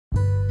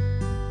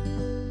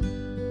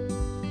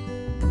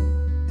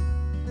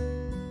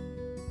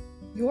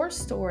Your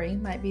story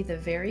might be the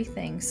very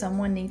thing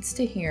someone needs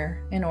to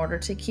hear in order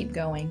to keep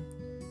going.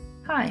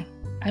 Hi,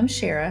 I'm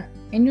Shara,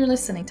 and you're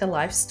listening to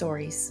Life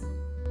Stories.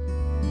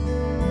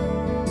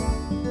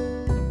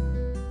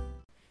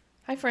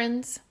 Hi,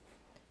 friends.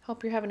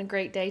 Hope you're having a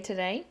great day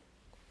today.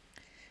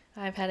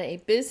 I've had a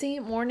busy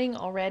morning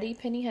already.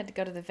 Penny had to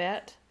go to the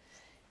vet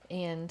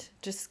and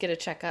just get a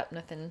checkup,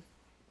 nothing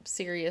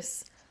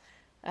serious.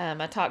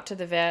 I talked to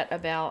the vet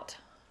about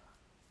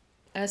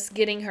us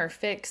getting her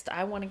fixed.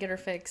 I want to get her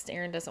fixed.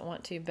 Erin doesn't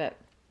want to, but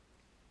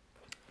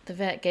the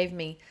vet gave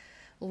me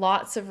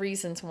lots of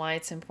reasons why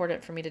it's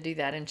important for me to do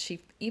that. And she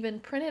even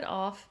printed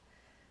off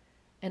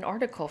an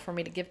article for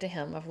me to give to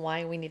him of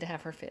why we need to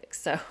have her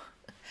fixed. So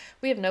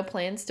we have no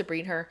plans to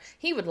breed her.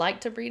 He would like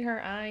to breed her.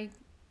 I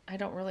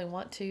don't really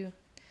want to.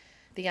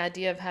 The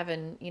idea of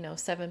having,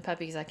 7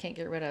 puppies I can't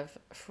get rid of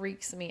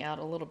freaks me out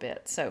a little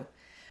bit. So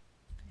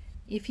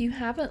if you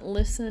haven't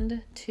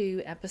listened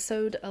to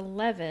episode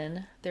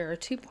 11, there are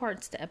 2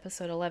 parts to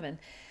episode 11.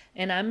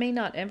 And I may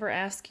not ever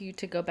ask you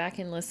to go back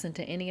and listen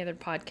to any other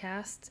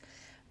podcasts,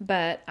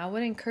 but I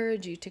would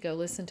encourage you to go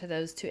listen to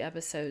those 2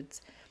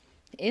 episodes.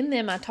 In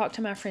them, I talked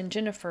to my friend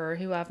Jennifer,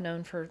 who I've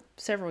known for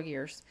several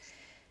years.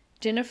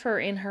 Jennifer,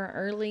 in her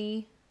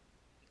early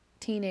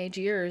teenage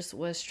years,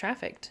 was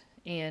trafficked.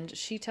 And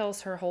she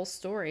tells her whole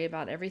story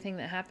about everything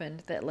that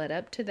happened that led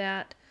up to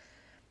that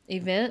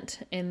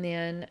event, and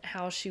then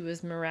how she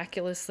was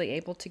miraculously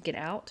able to get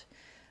out.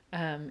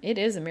 It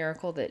is a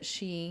miracle that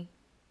she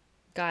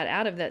got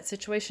out of that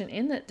situation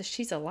and that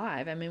she's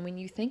alive. I mean, when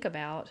you think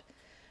about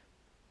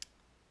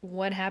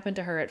what happened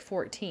to her at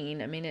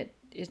 14, I mean,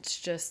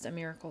 it's just a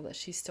miracle that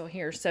she's still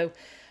here. So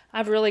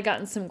I've really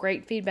gotten some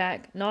great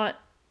feedback, not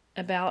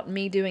about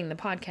me doing the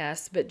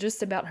podcast, but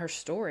just about her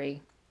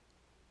story.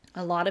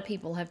 A lot of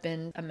people have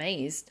been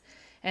amazed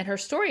at her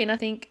story, and I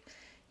think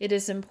it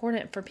is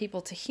important for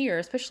people to hear,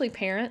 especially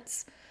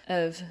parents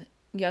of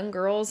young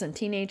girls and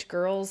teenage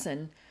girls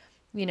and,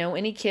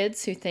 any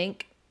kids who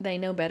think they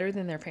know better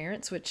than their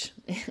parents, which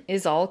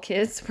is all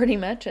kids pretty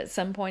much at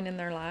some point in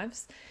their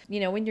lives.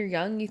 When you're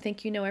young, you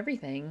think you know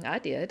everything. I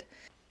did.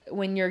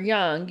 When you're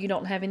young, you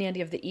don't have any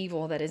idea of the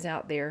evil that is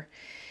out there.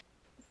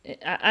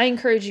 I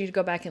encourage you to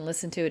go back and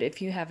listen to it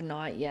if you have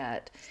not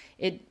yet.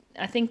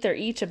 I think they're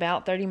each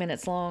about 30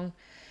 minutes long,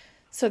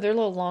 so they're a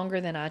little longer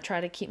than I try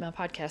to keep my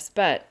podcast,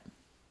 but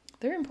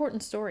they're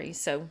important stories,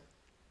 so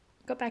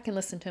go back and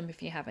listen to them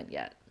if you haven't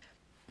yet.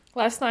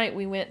 Yesterday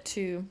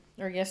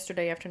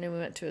afternoon, we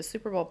went to a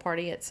Super Bowl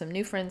party at some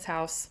new friends'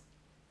 house.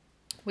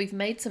 We've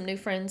made some new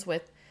friends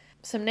with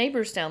some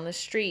neighbors down the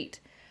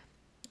street,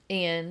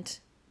 and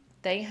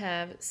they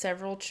have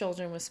several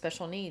children with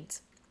special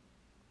needs.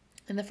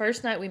 And the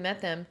first night we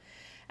met them,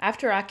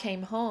 after I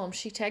came home,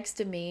 she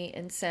texted me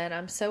and said,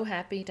 "I'm so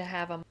happy to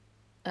have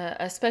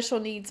a special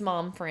needs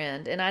mom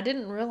friend." And I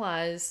didn't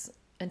realize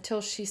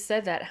until she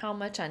said that how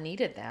much I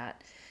needed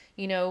that.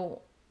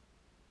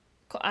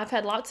 I've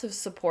had lots of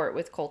support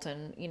with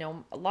Colton,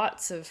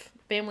 lots of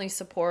family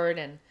support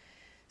and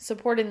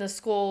support in the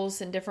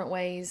schools in different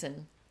ways,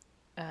 and,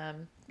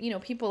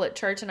 people at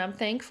church. And I'm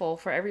thankful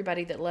for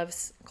everybody that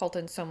loves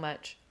Colton so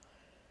much.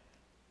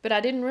 But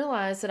I didn't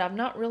realize that I've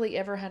not really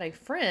ever had a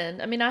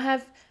friend. I mean, I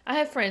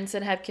have friends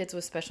that have kids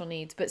with special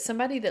needs, but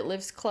somebody that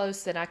lives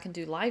close that I can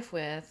do life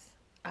with,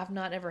 I've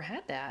not ever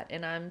had that.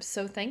 And I'm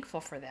so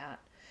thankful for that.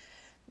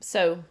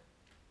 So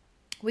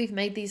we've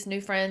made these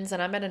new friends,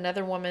 and I met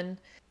another woman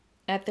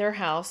at their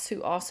house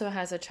who also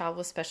has a child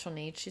with special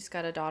needs. She's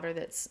got a daughter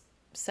that's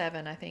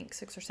 7, I think,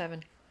 6 or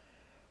 7.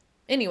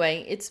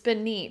 Anyway, it's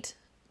been neat,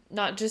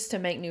 not just to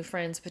make new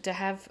friends, but to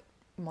have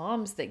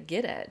moms that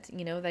get it.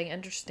 They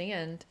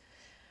understand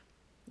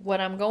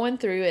what I'm going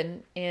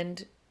through,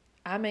 and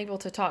I'm able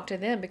to talk to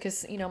them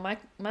because,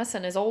 my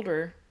son is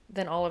older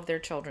than all of their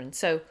children.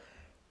 So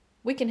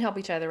we can help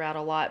each other out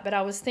a lot. But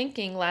I was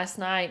thinking last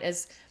night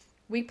as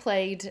we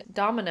played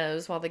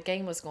dominoes while the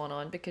game was going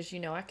on, because,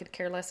 I could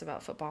care less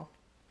about football.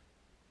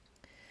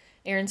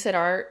 Erin said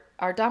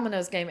our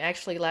dominoes game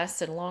actually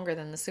lasted longer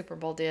than the Super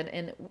Bowl did.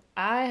 And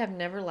I have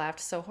never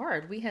laughed so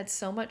hard. We had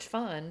so much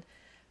fun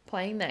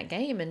playing that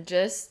game and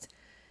just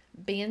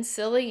being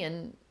silly.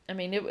 And I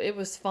mean, it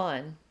was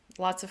fun.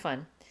 Lots of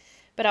fun.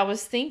 But I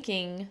was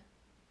thinking,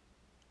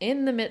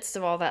 in the midst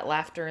of all that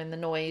laughter and the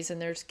noise,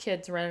 and there's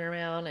kids running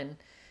around and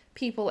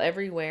people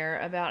everywhere,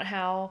 about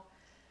how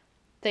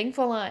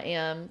thankful I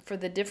am for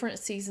the different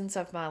seasons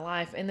of my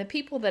life and the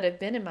people that have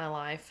been in my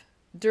life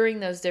during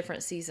those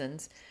different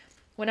seasons.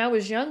 When I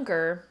was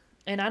younger,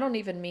 and I don't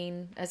even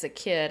mean as a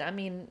kid, I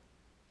mean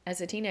as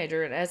a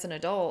teenager and as an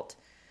adult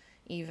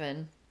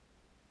even,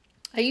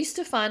 I used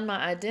to find my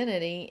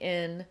identity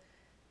in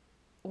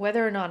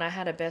whether or not I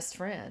had a best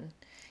friend.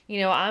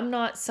 I'm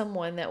not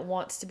someone that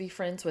wants to be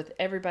friends with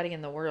everybody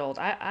in the world.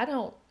 I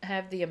don't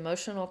have the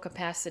emotional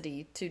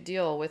capacity to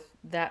deal with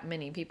that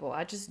many people.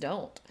 I just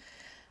don't.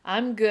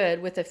 I'm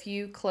good with a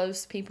few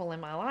close people in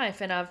my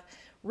life, and I've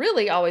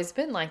really always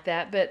been like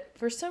that. But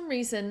for some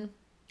reason,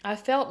 I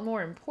felt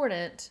more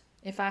important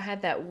if I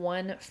had that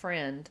one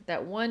friend,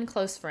 that one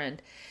close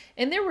friend.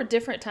 And there were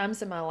different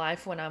times in my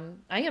life when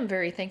I am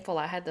very thankful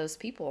I had those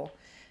people.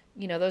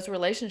 Those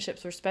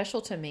relationships were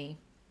special to me.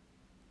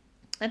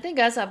 I think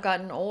as I've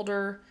gotten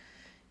older,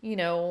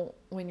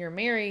 when you're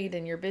married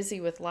and you're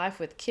busy with life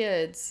with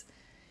kids,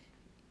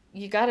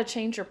 you got to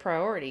change your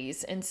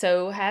priorities. And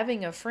so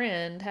having a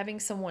friend, having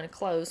someone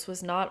close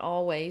was not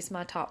always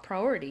my top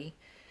priority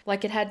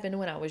like it had been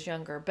when I was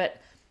younger. But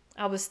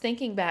I was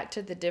thinking back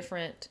to the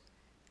different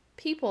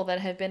people that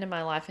have been in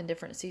my life in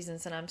different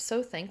seasons, and I'm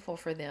so thankful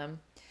for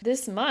them.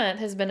 This month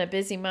has been a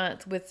busy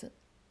month with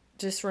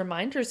just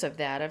reminders of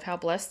that, of how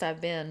blessed I've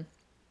been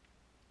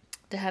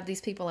to have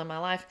these people in my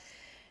life.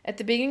 At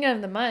the beginning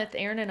of the month,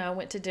 Aaron and I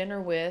went to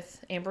dinner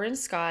with Amber and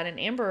Scott, and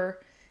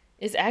Amber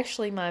is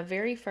actually my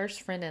very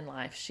first friend in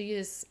life. She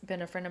has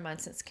been a friend of mine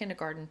since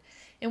kindergarten,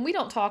 and we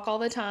don't talk all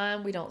the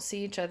time. We don't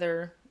see each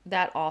other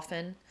that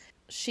often.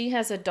 She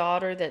has a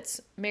daughter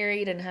that's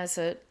married and has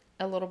a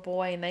little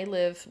boy, and they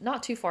live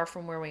not too far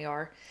from where we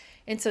are.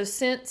 And so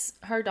since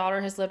her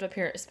daughter has lived up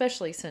here,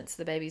 especially since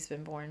the baby's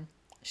been born,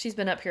 she's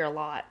been up here a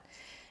lot.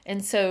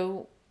 And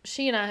so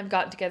she and I have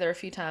gotten together a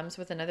few times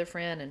with another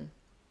friend and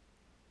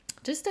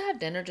just to have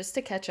dinner, just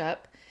to catch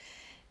up.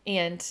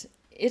 And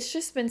it's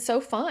just been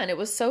so fun. It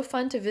was so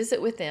fun to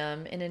visit with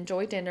them and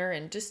enjoy dinner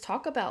and just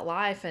talk about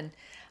life. And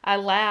I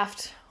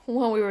laughed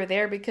when we were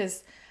there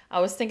because I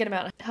was thinking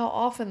about how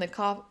often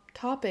the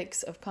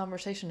topics of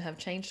conversation have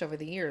changed over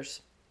the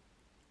years.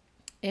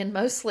 And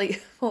mostly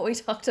what we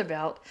talked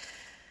about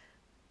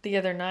the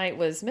other night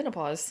was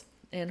menopause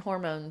and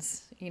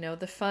hormones,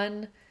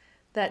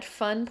 that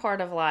fun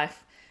part of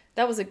life.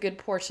 That was a good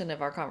portion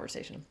of our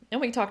conversation. And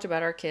we talked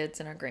about our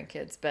kids and our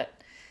grandkids.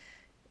 But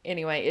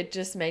anyway, it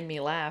just made me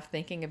laugh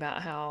thinking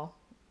about how,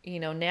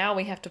 now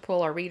we have to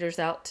pull our readers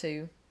out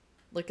to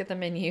look at the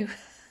menu.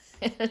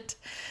 And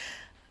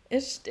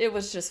it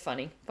was just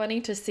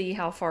funny to see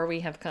how far we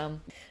have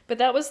come. But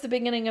that was the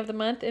beginning of the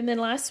month. And then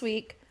last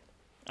week,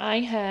 I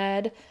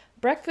had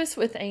breakfast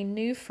with a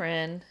new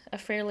friend, a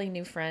fairly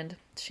new friend.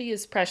 She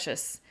is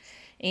precious.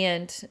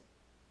 And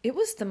it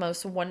was the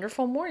most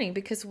wonderful morning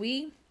because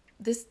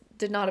this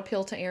did not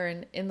appeal to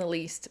Aaron in the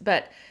least,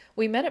 but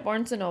we met at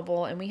Barnes &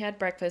 Noble and we had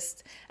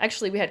breakfast.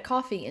 Actually, we had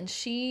coffee, and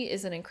she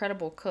is an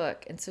incredible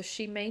cook. And so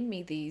she made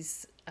me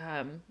these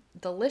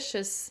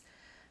delicious,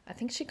 I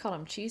think she called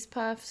them cheese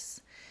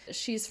puffs.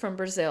 She's from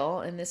Brazil,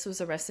 and this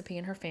was a recipe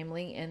in her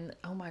family. And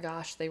oh my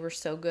gosh, they were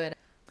so good.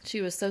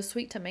 She was so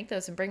sweet to make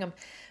those and bring them.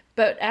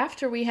 But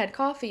after we had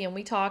coffee and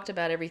we talked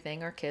about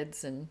everything, our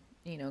kids and,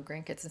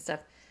 grandkids and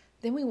stuff,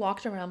 then we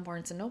walked around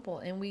Barnes & Noble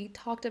and we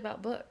talked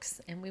about books,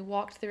 and we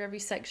walked through every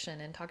section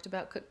and talked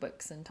about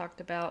cookbooks and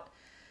talked about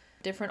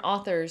different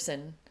authors.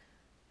 And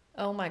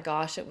oh my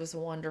gosh, it was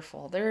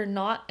wonderful. There are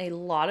not a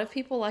lot of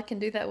people I can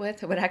do that with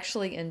who would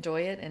actually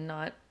enjoy it and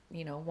not,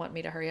 want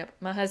me to hurry up.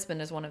 My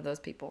husband is one of those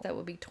people. That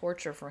would be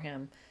torture for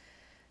him.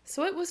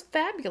 So it was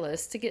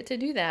fabulous to get to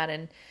do that.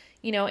 And,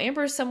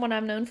 Amber is someone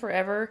I've known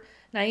forever.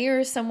 Nair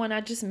is someone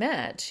I just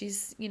met.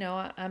 She's,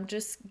 I'm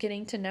just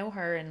getting to know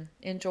her and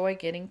enjoy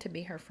getting to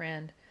be her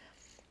friend.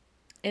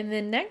 And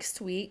then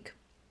next week,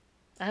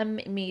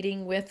 I'm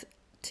meeting with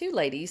two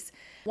ladies.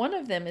 One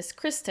of them is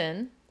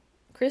Kristen.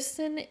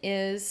 Kristen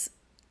is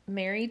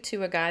married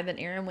to a guy that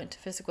Aaron went to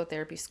physical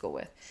therapy school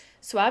with.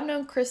 So I've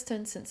known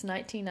Kristen since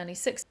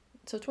 1996.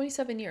 So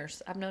 27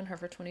 years. I've known her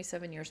for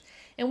 27 years.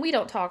 And we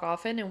don't talk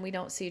often and we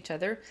don't see each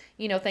other.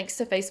 Thanks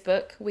to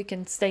Facebook, we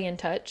can stay in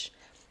touch.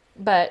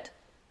 But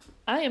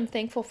I am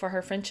thankful for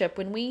her friendship.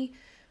 When we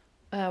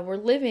were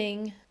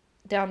living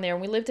down there,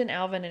 we lived in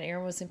Alvin and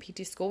Aaron was in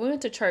PT school. We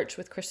went to church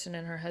with Kristen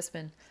and her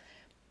husband.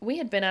 We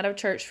had been out of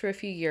church for a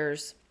few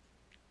years.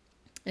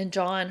 And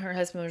John, her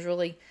husband, was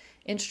really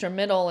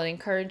instrumental in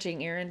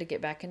encouraging Aaron to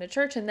get back into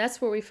church. And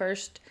that's where we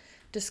first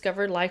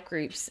discovered life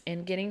groups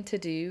and getting to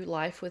do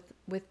life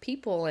with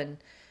people. And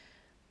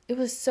it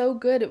was so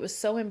good. It was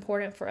so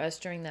important for us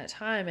during that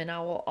time. And I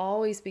will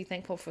always be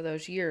thankful for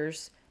those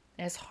years.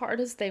 As hard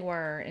as they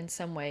were in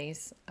some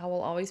ways, I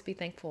will always be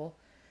thankful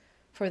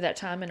for that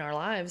time in our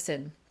lives.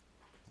 And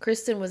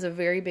Kristen was a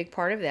very big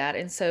part of that.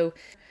 And so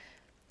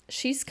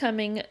she's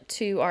coming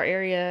to our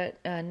area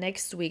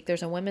next week.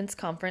 There's a women's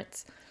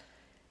conference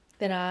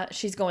that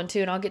she's going to,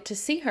 and I'll get to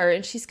see her.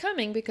 And she's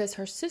coming because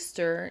her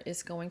sister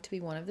is going to be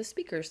one of the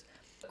speakers.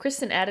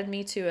 Kristen added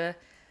me to a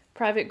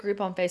private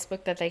group on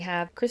Facebook that they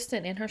have.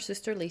 Kristen and her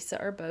sister Lisa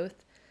are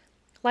both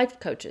life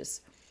coaches.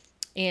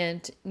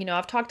 And,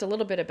 I've talked a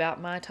little bit about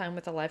my time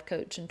with a life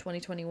coach in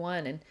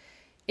 2021, and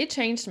it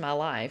changed my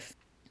life.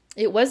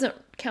 It wasn't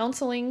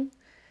counseling,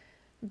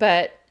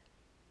 but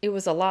it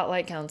was a lot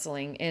like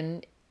counseling.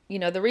 And,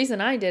 the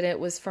reason I did it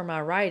was for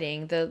my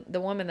writing.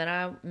 The woman that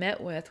I met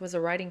with was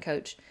a writing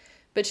coach,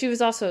 but she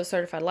was also a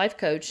certified life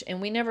coach,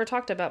 and we never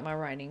talked about my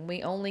writing.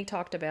 We only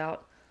talked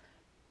about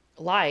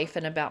life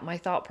and about my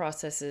thought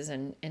processes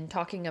and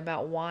talking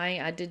about why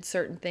I did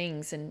certain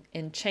things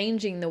and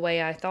changing the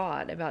way I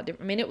thought about it.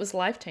 It was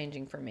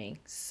life-changing for me.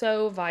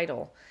 So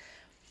vital.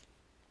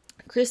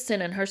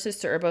 Kristen and her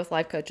sister are both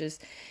life coaches,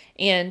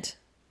 and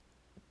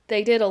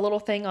They did a little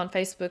thing on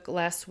Facebook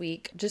last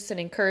week, just an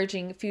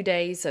encouraging few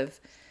days of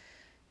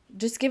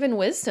just giving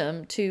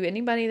wisdom to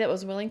anybody that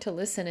was willing to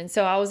listen. And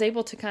so I was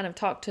able to kind of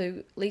talk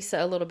to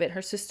Lisa a little bit,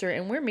 her sister,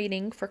 and we're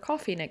meeting for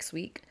coffee next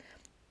week.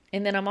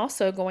 And then I'm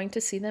also going to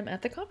see them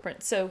at the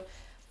conference. So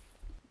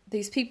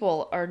these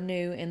people are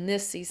new in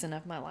this season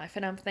of my life,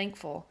 and I'm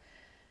thankful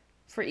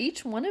for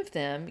each one of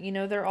them.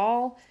 They're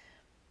all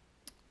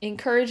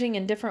encouraging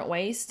in different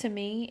ways to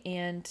me.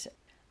 And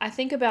I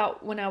think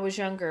about when I was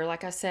younger,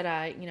 like I said,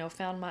 I,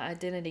 found my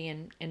identity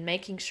in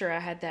making sure I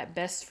had that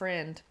best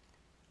friend.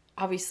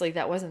 Obviously,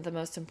 that wasn't the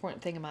most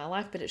important thing in my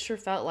life, but it sure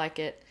felt like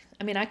it.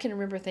 I mean, I can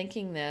remember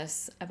thinking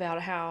this about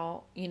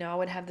how, I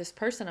would have this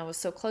person I was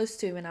so close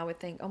to, and I would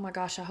think, oh my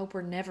gosh, I hope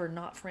we're never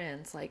not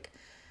friends. Like,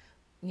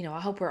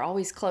 I hope we're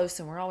always close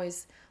and we're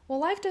always, well,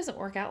 life doesn't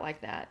work out like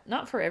that.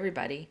 Not for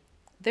everybody.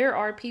 There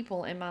are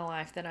people in my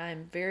life that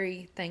I'm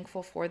very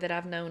thankful for, that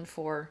I've known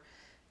for,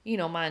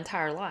 my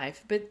entire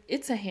life, but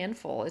it's a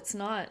handful. It's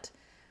not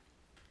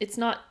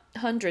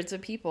hundreds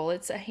of people.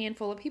 It's a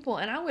handful of people.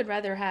 And I would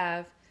rather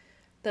have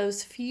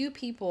those few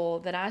people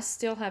that I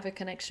still have a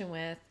connection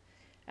with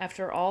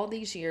after all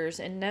these years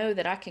and know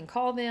that I can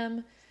call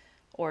them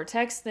or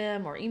text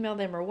them or email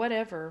them or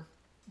whatever,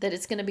 that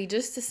it's going to be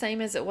just the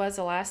same as it was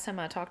the last time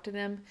I talked to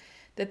them,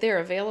 that they're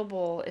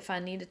available if I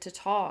needed to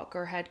talk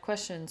or had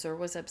questions or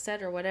was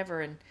upset or whatever.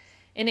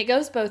 And it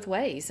goes both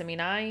ways. I mean,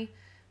 I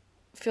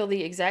feel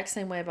the exact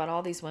same way about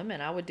all these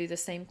women. I would do the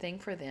same thing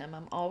for them.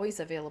 I'm always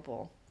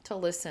available to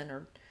listen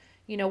or,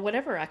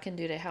 whatever I can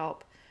do to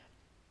help.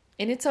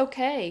 And it's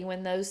okay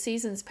when those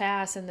seasons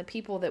pass and the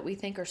people that we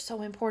think are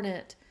so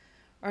important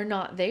are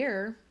not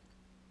there.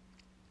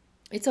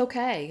 It's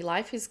okay.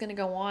 Life is going to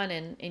go on,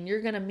 and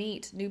you're going to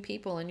meet new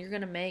people, and you're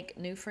going to make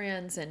new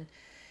friends. And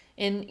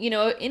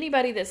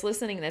anybody that's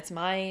listening that's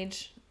my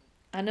age,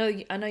 I know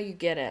you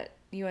get it.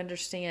 You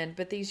understand.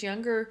 But these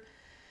younger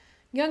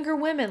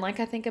women, like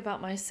I think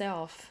about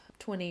myself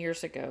 20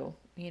 years ago,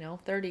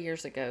 30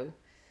 years ago,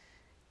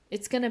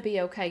 it's going to be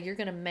okay. You're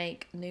going to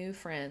make new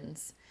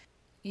friends.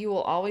 You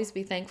will always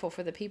be thankful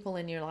for the people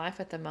in your life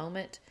at the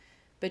moment,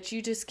 but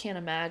you just can't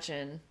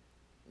imagine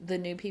the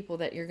new people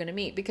that you're going to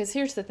meet. Because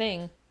here's the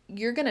thing,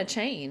 you're going to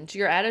change.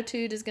 Your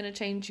attitude is going to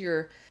change.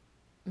 Your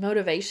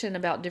motivation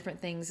about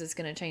different things is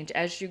going to change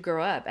as you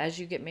grow up, as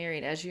you get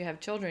married, as you have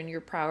children.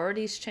 Your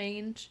priorities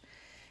change.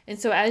 And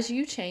so as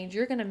you change,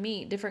 you're going to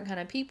meet different kind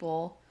of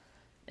people,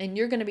 and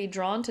you're going to be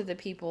drawn to the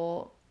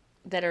people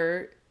that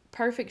are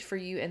perfect for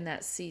you in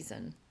that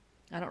season.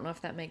 I don't know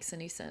if that makes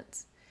any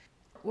sense.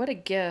 What a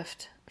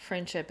gift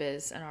friendship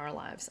is in our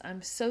lives.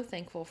 I'm so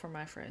thankful for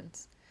my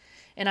friends.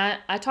 And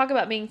I talk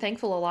about being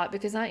thankful a lot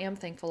because I am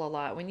thankful a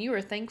lot. When you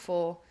are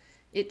thankful,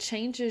 it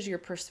changes your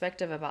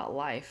perspective about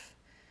life.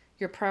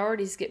 Your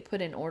priorities get put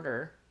in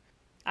order.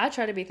 I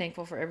try to be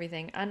thankful for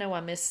everything. I know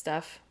I miss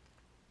stuff.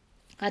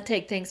 I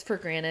take things for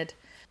granted.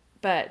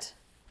 But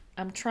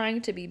I'm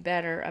trying to be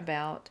better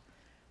about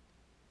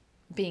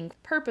being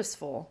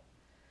purposeful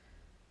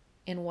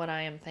in what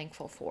I am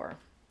thankful for.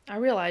 I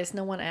realized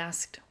no one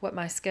asked what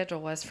my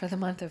schedule was for the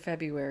month of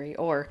February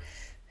or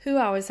who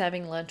I was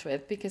having lunch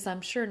with, because I'm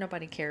sure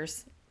nobody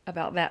cares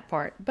about that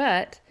part.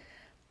 But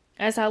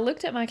as I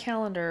looked at my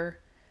calendar,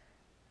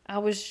 I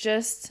was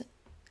just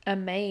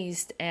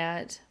amazed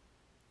at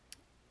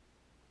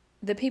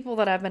the people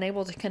that I've been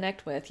able to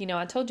connect with.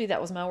 I told you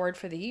that was my word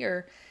for the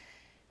year.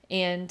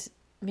 And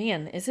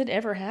man, is it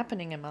ever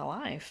happening in my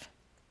life?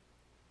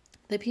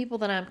 The people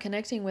that I'm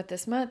connecting with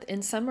this month,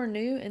 and some are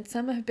new and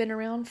some have been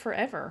around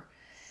forever.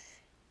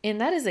 And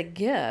that is a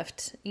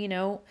gift.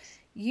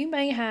 You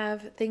may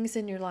have things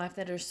in your life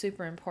that are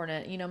super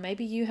important.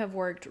 Maybe you have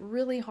worked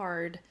really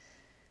hard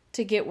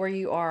to get where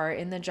you are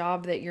in the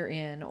job that you're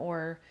in,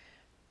 or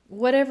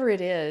whatever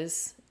it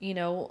is.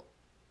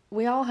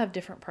 We all have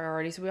different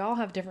priorities. We all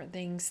have different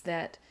things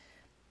that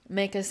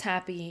make us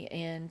happy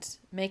and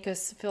make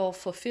us feel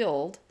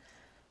fulfilled.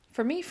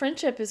 For me,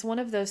 friendship is one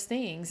of those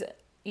things.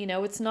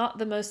 It's not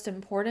the most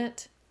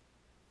important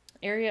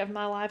area of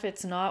my life.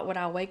 It's not what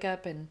I wake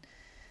up and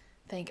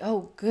think,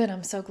 oh, good,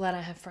 I'm so glad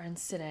I have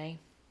friends today.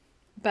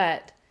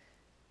 But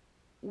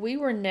we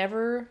were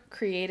never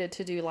created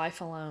to do life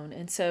alone.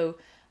 And so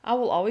I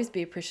will always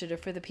be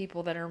appreciative for the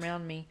people that are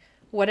around me,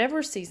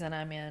 whatever season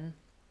I'm in.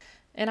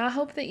 And I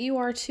hope that you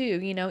are too.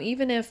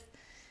 Even if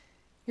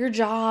your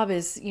job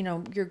is,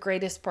 your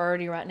greatest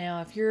priority right now,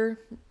 if you're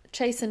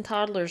chasing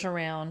toddlers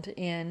around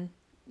and,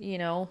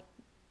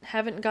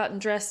 haven't gotten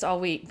dressed all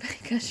week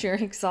because you're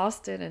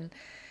exhausted and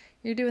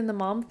you're doing the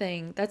mom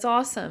thing, that's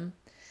awesome.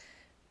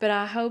 But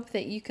I hope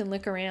that you can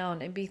look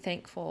around and be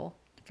thankful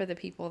for the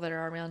people that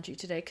are around you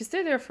today, because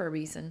they're there for a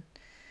reason.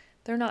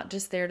 They're not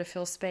just there to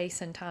fill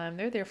space and time.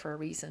 They're there for a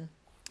reason.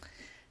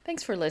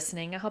 Thanks for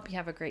listening. I hope you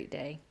have a great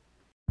day.